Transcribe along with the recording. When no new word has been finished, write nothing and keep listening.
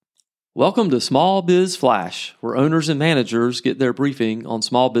Welcome to Small Biz Flash, where owners and managers get their briefing on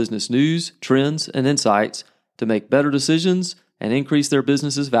small business news, trends, and insights to make better decisions and increase their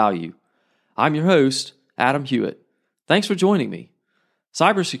business's value. I'm your host, Adam Hewitt. Thanks for joining me.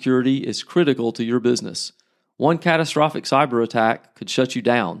 Cybersecurity is critical to your business. One catastrophic cyber attack could shut you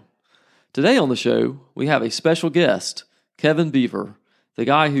down. Today on the show, we have a special guest, Kevin Beaver, the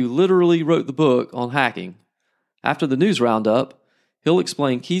guy who literally wrote the book on hacking. After the news roundup, he'll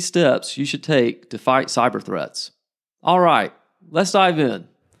explain key steps you should take to fight cyber threats. All right, let's dive in.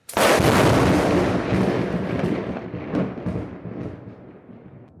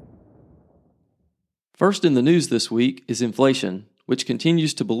 First in the news this week is inflation, which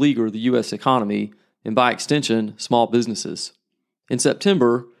continues to beleaguer the U.S. economy and, by extension, small businesses. In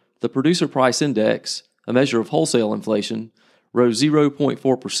September, the Producer Price Index, a measure of wholesale inflation, rose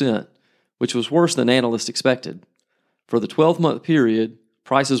 0.4%, which was worse than analysts expected. For the 12-month period,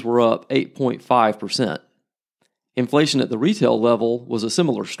 prices were up 8.5%. Inflation at the retail level was a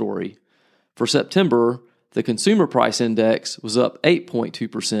similar story. For September, the Consumer Price Index was up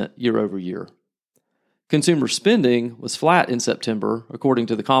 8.2% year over year. Consumer spending was flat in September, according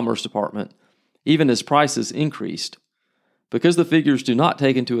to the Commerce Department, even as prices increased. Because the figures do not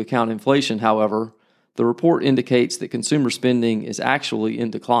take into account inflation, however, the report indicates that consumer spending is actually in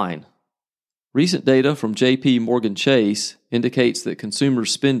decline. Recent data from J.P. Morgan Chase indicates that consumer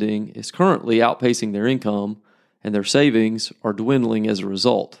spending is currently outpacing their income, and their savings are dwindling as a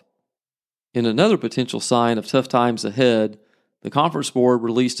result. In another potential sign of tough times ahead, the Conference Board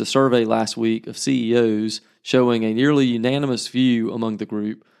released a survey last week of CEOs showing a nearly unanimous view among the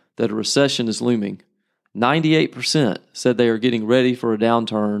group that a recession is looming. 98% said they are getting ready for a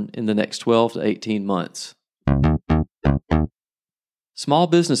downturn in the next 12 to 18 months. Small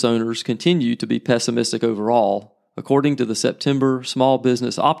business owners continue to be pessimistic overall, according to the September Small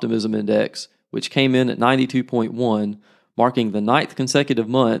Business Optimism Index, which came in at 92.1, marking the ninth consecutive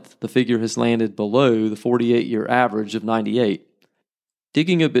month the figure has landed below the 48-year average of 98.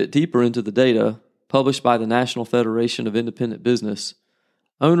 Digging a bit deeper into the data, published by the National Federation of Independent Business,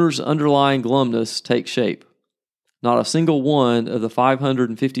 owners' underlying glumness takes shape. Not a single one of the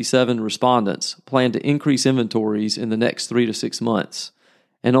 557 respondents plan to increase inventories in the next 3 to 6 months,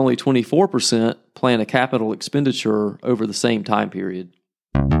 and only 24% plan a capital expenditure over the same time period.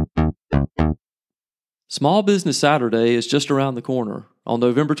 Small Business Saturday is just around the corner, on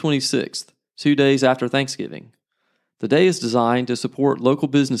November 26th, 2 days after Thanksgiving. The day is designed to support local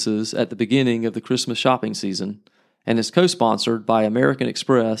businesses at the beginning of the Christmas shopping season, and is co-sponsored by American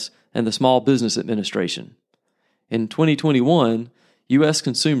Express and the Small Business Administration. In 2021, U.S.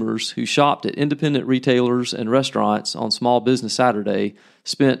 consumers who shopped at independent retailers and restaurants on Small Business Saturday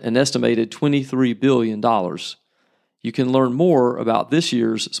spent an estimated $23 billion. You can learn more about this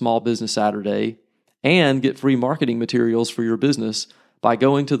year's Small Business Saturday and get free marketing materials for your business by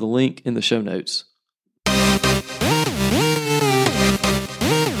going to the link in the show notes.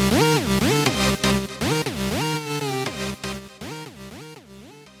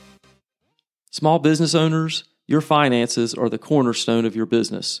 Small business owners, your finances are the cornerstone of your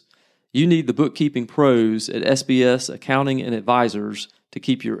business. You need the bookkeeping pros at SBS Accounting and Advisors to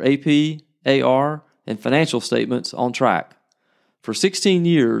keep your AP, AR, and financial statements on track. For 16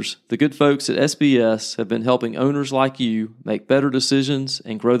 years, the good folks at SBS have been helping owners like you make better decisions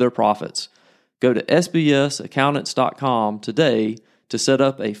and grow their profits. Go to sbsaccountants.com today to set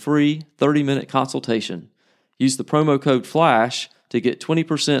up a free 30-minute consultation. Use the promo code FLASH to get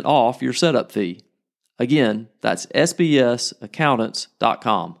 20% off your setup fee. Again, that's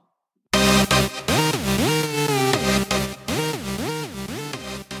sbsaccountants.com.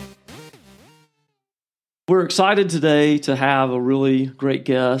 We're excited today to have a really great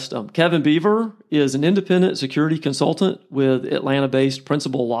guest. Kevin Beaver is an independent security consultant with Atlanta-based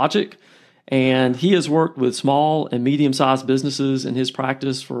Principal Logic, and he has worked with small and medium-sized businesses in his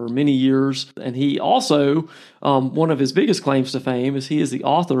practice for many years. And he also, one of his biggest claims to fame is he is the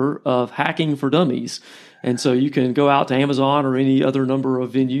author of Hacking for Dummies. And so you can go out to Amazon or any other number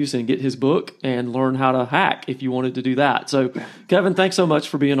of venues and get his book and learn how to hack if you wanted to do that. So, Kevin, thanks so much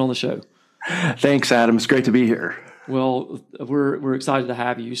for being on the show. Thanks, Adam. It's great to be here. Well, we're excited to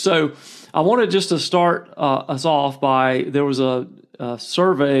have you. So I wanted just to start us off by, there was a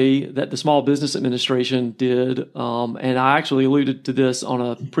survey that the Small Business Administration did, and I actually alluded to this on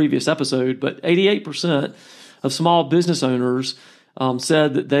a previous episode, but 88% of small business owners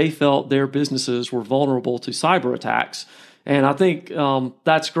said that they felt their businesses were vulnerable to cyber attacks. And I think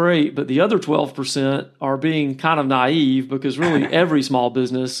that's great, but the other 12% are being kind of naive because really every small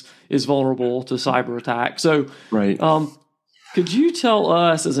business is vulnerable to cyber attack. So right. Could you tell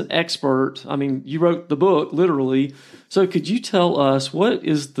us, as an expert, I mean, you wrote the book, literally, so could you tell us what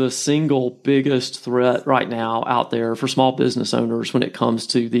is the single biggest threat right now out there for small business owners when it comes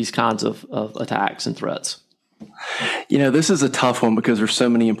to these kinds of attacks and threats? This is a tough one because there's so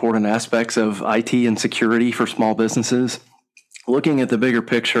many important aspects of IT and security for small businesses. Looking at the bigger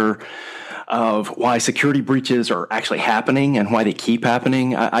picture of why security breaches are actually happening and why they keep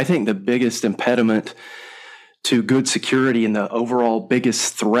happening, I think the biggest impediment to good security and the overall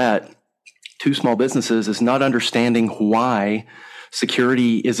biggest threat to small businesses is not understanding why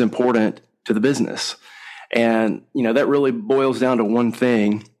security is important to the business. And, that really boils down to one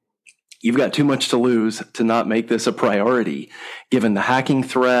thing. You've got too much to lose to not make this a priority. Given the hacking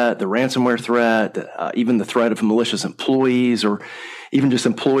threat, the ransomware threat, even the threat of malicious employees, or even just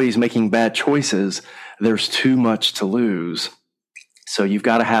employees making bad choices, there's too much to lose. So you've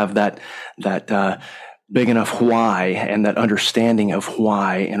got to have that big enough why and that understanding of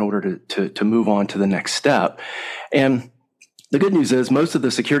why in order to move on to the next step. And the good news is most of the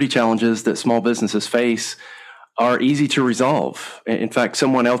security challenges that small businesses face are easy to resolve. In fact,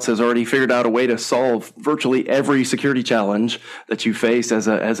 someone else has already figured out a way to solve virtually every security challenge that you face as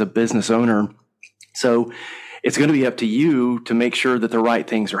a business owner. So it's going to be up to you to make sure that the right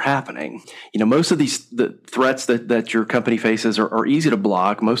things are happening. Most of the threats that your company faces are easy to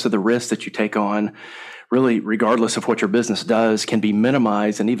block. Most of the risks that you take on, really, regardless of what your business does, can be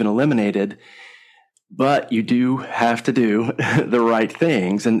minimized and even eliminated. But you do have to do the right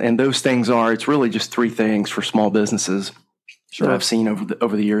things. And those things it's really just three things for small businesses that I've seen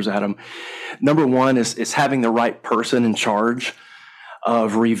over the years, Adam. Number one is having the right person in charge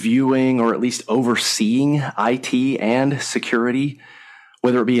of reviewing or at least overseeing IT and security,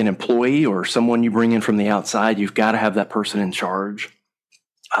 whether it be an employee or someone you bring in from the outside. You've got to have that person in charge.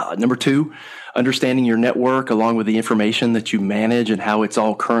 Number two, understanding your network along with the information that you manage and how it's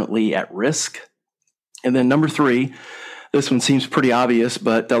all currently at risk. And then number three, this one seems pretty obvious,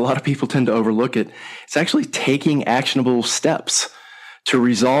 but a lot of people tend to overlook it. It's actually taking actionable steps to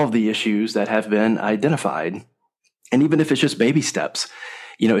resolve the issues that have been identified. And even if it's just baby steps,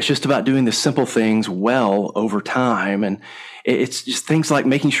 it's just about doing the simple things well over time. And it's just things like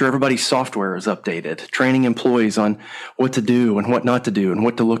making sure everybody's software is updated, training employees on what to do and what not to do and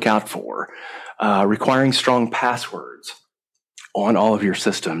what to look out for, requiring strong passwords on all of your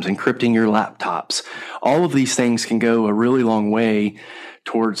systems, encrypting your laptops. All of these things can go a really long way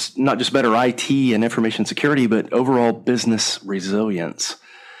towards not just better IT and information security, but overall business resilience.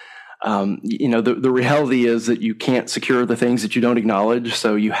 The reality is that you can't secure the things that you don't acknowledge.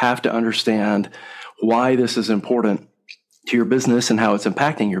 So you have to understand why this is important to your business and how it's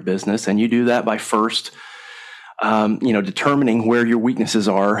impacting your business. And you do that by first determining where your weaknesses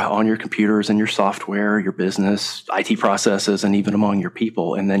are on your computers and your software, your business, IT processes, and even among your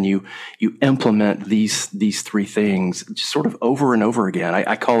people. And then you implement these three things just sort of over and over again.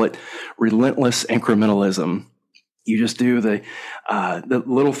 I call it relentless incrementalism. You just do the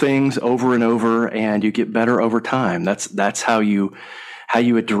little things over and over, and you get better over time. That's how you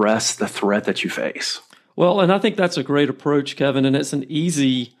address the threat that you face. Well, and I think that's a great approach, Kevin, and it's an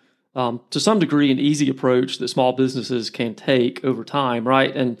easy, to some degree, an easy approach that small businesses can take over time,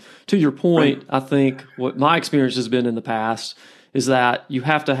 right? And to your point, right. I think what my experience has been in the past is that you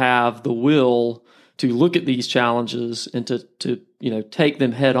have to have the will to look at these challenges and to take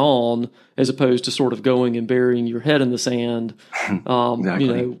them head on, as opposed to sort of going and burying your head in the sand.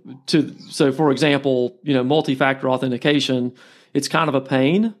 Exactly. So for example, multi-factor authentication, it's kind of a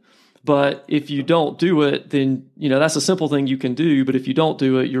pain. But if you don't do it, then, that's a simple thing you can do. But if you don't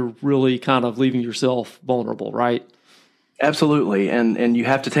do it, you're really kind of leaving yourself vulnerable, right? Absolutely. And you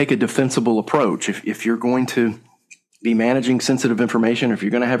have to take a defensible approach. If you're going to be managing sensitive information, or if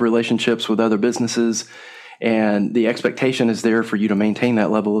you're going to have relationships with other businesses, and the expectation is there for you to maintain that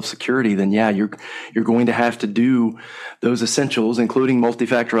level of security, then you're going to have to do those essentials, including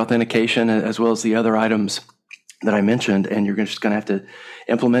multi-factor authentication, as well as the other items that I mentioned, and you're just going to have to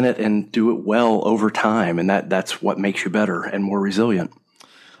implement it and do it well over time. And that's what makes you better and more resilient.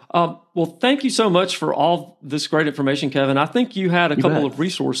 Well, thank you so much for all this great information, Kevin. I think you had a couple of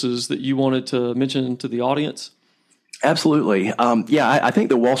resources that you wanted to mention to the audience. Absolutely. I think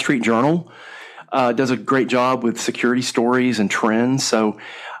the Wall Street Journal does a great job with security stories and trends. So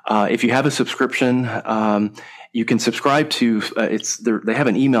if you have a subscription, you can subscribe to they have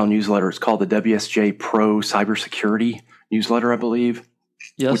an email newsletter. It's called the WSJ Pro Cybersecurity newsletter, I believe.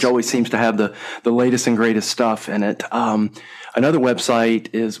 Yes. Which always seems to have the latest and greatest stuff in it. Another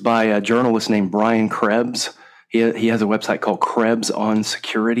website is by a journalist named Brian Krebs. He has a website called Krebs on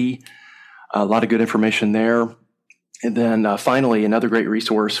Security. A lot of good information there. And then finally, another great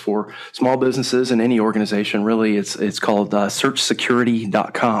resource for small businesses and any organization, really, it's called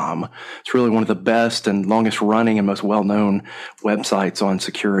searchsecurity.com. It's really one of the best and longest running and most well-known websites on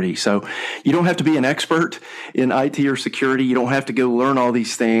security. So you don't have to be an expert in IT or security. You don't have to go learn all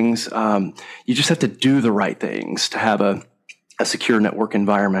these things. You just have to do the right things to have a secure network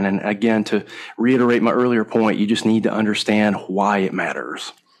environment. And again, to reiterate my earlier point, you just need to understand why it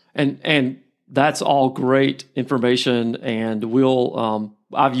matters. And that's all great information, and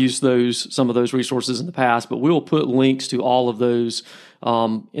I've used some of those resources in the past, but we'll put links to all of those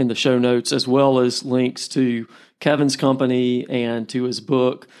in the show notes, as well as links to Kevin's company and to his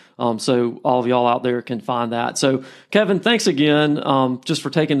book. So all of y'all out there can find that. So Kevin, thanks again just for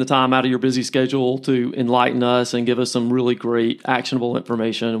taking the time out of your busy schedule to enlighten us and give us some really great actionable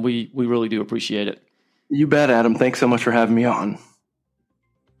information. We really do appreciate it. You bet, Adam. Thanks so much for having me on.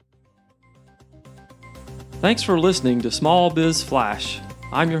 Thanks for listening to Small Biz Flash.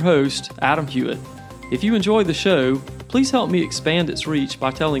 I'm your host, Adam Hewitt. If you enjoy the show, please help me expand its reach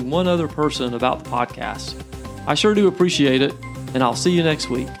by telling one other person about the podcast. I sure do appreciate it, and I'll see you next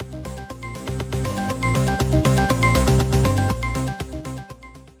week.